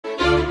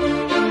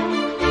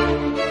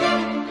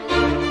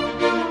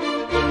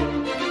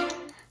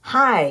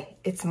Hi,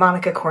 it's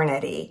Monica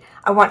Cornetti.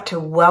 I want to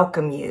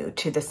welcome you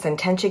to the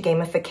Sententia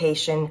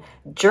Gamification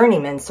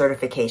Journeyman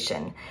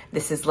certification.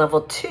 This is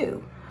level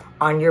 2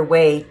 on your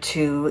way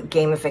to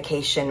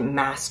gamification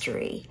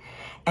mastery.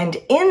 And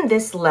in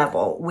this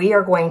level, we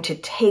are going to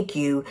take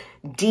you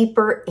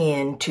deeper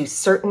into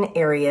certain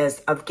areas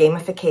of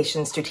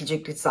gamification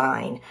strategic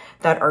design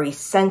that are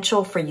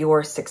essential for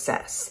your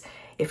success.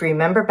 If you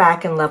remember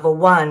back in level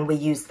 1, we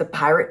used the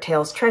Pirate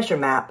Tales treasure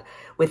map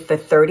with the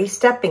 30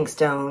 stepping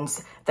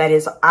stones. That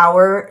is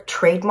our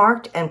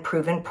trademarked and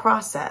proven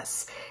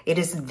process. It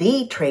is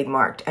the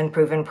trademarked and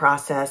proven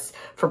process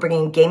for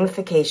bringing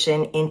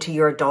gamification into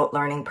your adult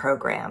learning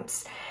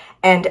programs.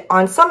 And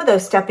on some of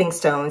those stepping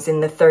stones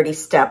in the 30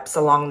 steps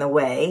along the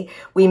way,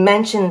 we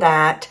mentioned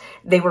that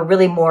they were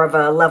really more of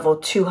a level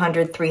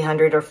 200,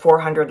 300, or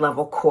 400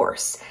 level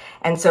course.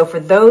 And so for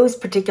those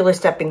particular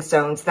stepping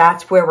stones,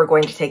 that's where we're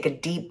going to take a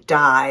deep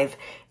dive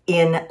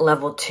in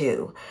level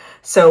 2.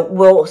 So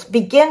we'll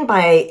begin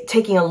by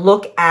taking a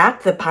look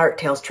at the Pirate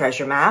Tales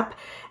treasure map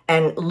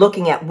and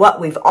looking at what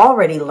we've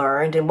already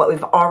learned and what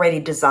we've already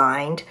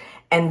designed.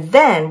 And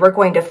then we're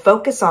going to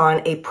focus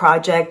on a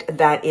project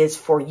that is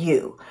for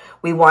you.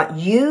 We want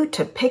you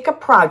to pick a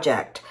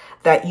project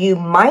that you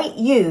might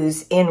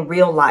use in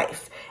real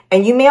life.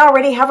 And you may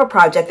already have a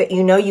project that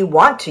you know you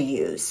want to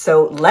use.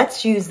 So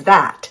let's use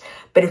that.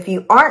 But if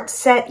you aren't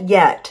set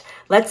yet,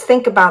 let's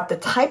think about the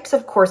types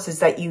of courses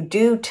that you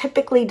do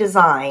typically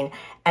design,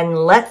 and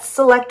let's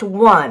select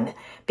one,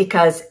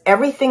 because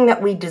everything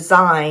that we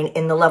design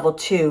in the level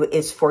 2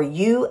 is for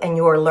you and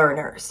your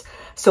learners.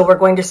 So we're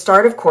going to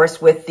start, of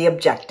course, with the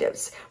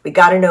objectives. We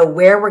got to know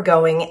where we're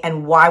going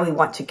and why we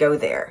want to go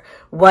there.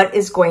 What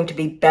is going to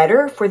be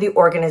better for the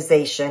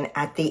organization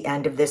at the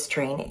end of this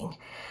training?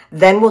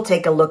 Then we'll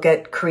take a look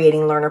at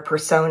creating learner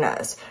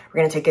personas.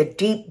 We're going to take a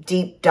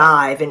deep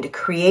dive into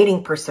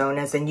creating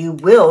personas, and you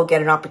will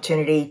get an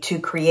opportunity to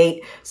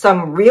create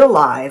some real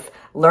live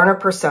learner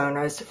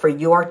personas for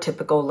your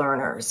typical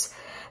learners.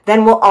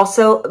 Then we'll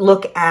also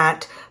look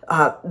at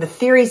the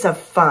theories of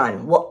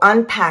fun. We'll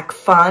unpack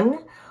fun.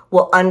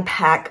 We'll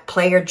unpack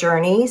player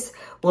journeys.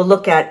 We'll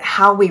look at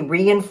how we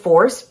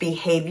reinforce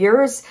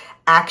behaviors,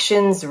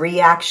 actions,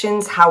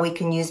 reactions, how we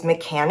can use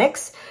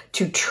mechanics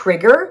to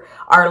trigger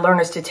our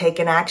learners to take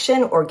an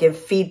action or give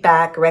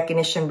feedback,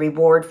 recognition,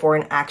 reward for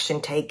an action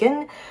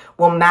taken.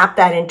 We'll map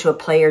that into a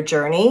player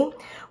journey.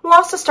 We'll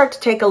also start to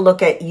take a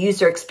look at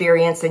user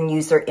experience and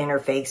user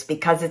interface,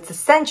 because it's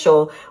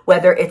essential,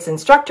 whether it's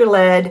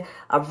instructor-led,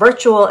 a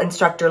virtual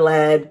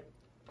instructor-led,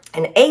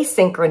 an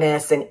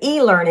asynchronous, an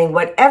e-learning,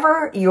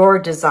 whatever you're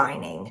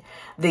designing,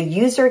 the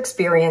user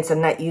experience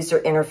and that user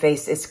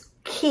interface is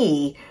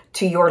key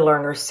to your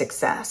learner's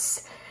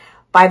success.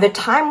 By the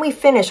time we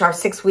finish our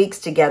 6 weeks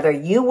together,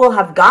 you will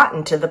have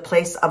gotten to the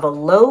place of a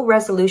low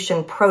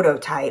resolution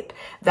prototype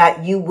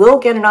that you will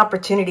get an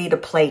opportunity to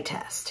play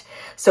test.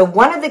 So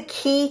one of the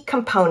key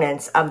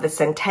components of the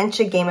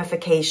Sententia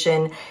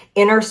Gamification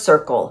Inner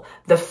Circle,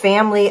 the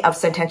family of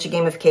Sententia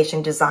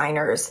Gamification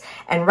designers,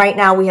 and right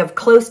now we have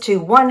close to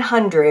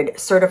 100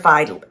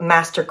 certified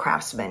master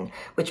craftsmen,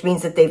 which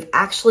means that they've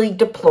actually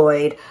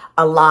deployed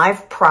a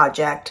live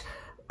project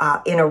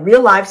in a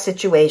real life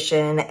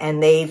situation,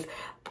 and they've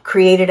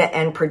created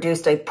and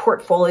produced a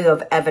portfolio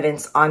of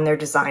evidence on their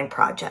design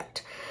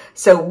project.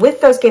 So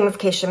with those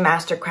gamification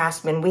master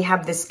craftsmen, we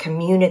have this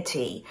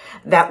community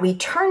that we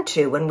turn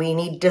to when we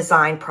need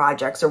design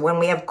projects or when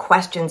we have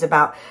questions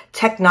about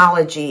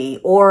technology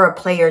or a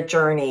player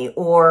journey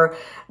or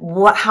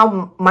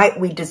how might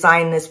we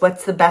design this?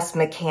 What's the best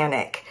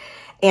mechanic?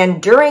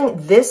 And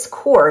during this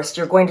course,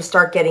 you're going to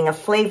start getting a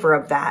flavor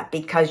of that,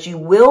 because you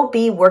will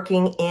be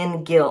working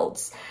in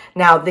guilds.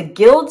 Now, the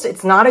guilds,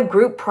 it's not a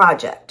group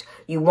project.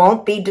 You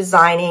won't be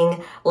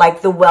designing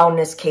like the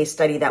wellness case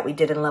study that we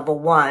did in level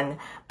 1,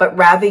 but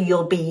rather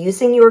you'll be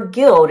using your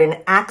guild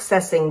and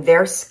accessing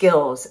their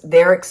skills,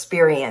 their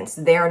experience,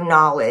 their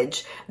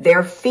knowledge,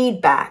 their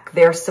feedback,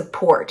 their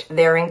support,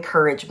 their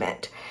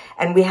encouragement.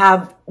 And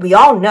we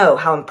all know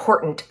how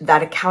important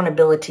that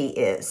accountability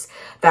is,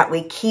 that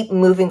we keep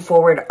moving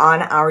forward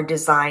on our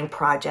design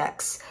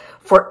projects.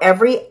 For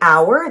every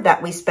hour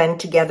that we spend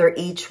together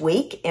each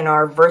week in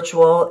our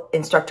virtual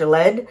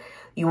instructor-led,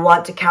 you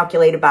want to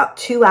calculate about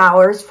 2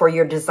 hours for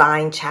your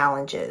design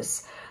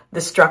challenges.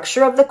 The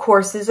structure of the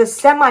course is a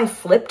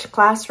semi-flipped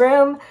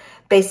classroom.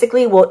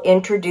 Basically, we'll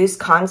introduce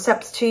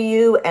concepts to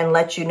you and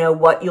let you know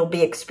what you'll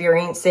be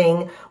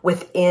experiencing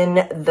within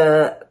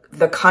the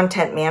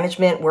content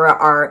management where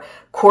our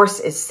course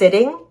is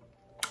sitting.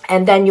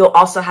 And then you'll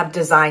also have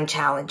design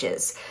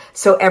challenges.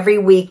 So every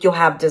week you'll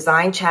have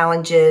design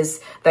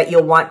challenges that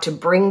you'll want to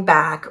bring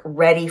back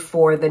ready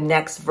for the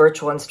next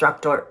virtual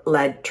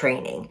instructor-led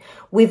training.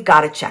 We've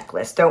got a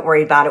checklist. Don't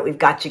worry about it. We've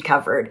got you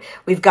covered.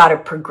 We've got a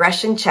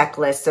progression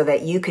checklist so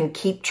that you can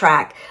keep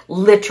track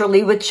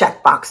literally with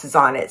check boxes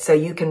on it. So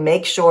you can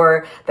make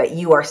sure that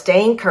you are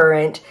staying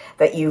current,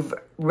 that you've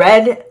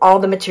read all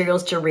the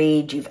materials to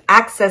read, you've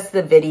accessed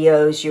the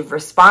videos, you've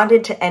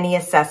responded to any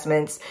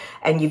assessments,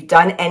 and you've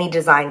done any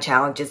design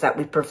challenges that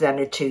we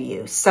presented to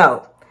you.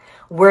 So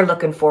we're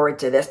looking forward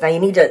to this. Now you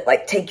need to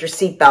like take your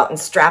seatbelt and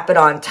strap it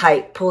on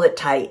tight, pull it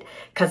tight,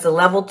 because the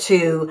level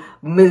 2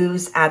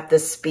 moves at the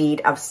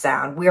speed of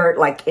sound. We're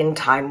like in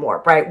time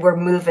warp, right? We're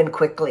moving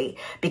quickly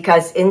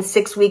because in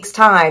 6 weeks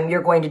time,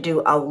 you're going to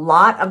do a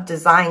lot of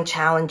design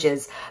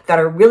challenges that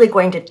are really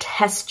going to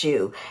test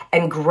you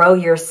and grow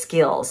your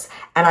skills.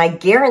 And I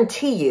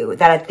guarantee you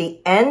that at the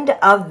end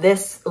of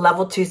this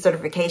level 2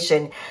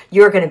 certification,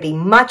 you're going to be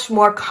much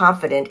more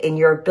confident in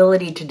your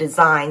ability to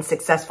design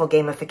successful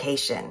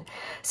gamification.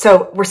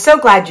 So we're so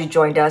glad you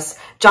joined us.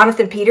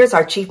 Jonathan Peters,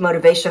 our Chief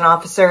Motivation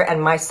Officer,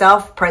 and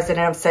myself,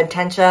 President of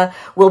Sententia,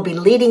 will be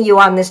leading you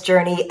on this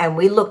journey, and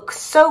we look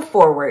so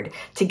forward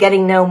to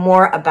getting to know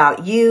more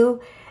about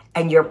you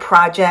and your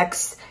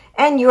projects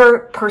and your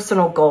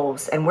personal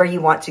goals and where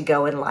you want to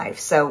go in life.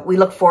 So we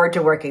look forward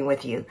to working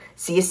with you.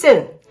 See you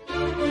soon.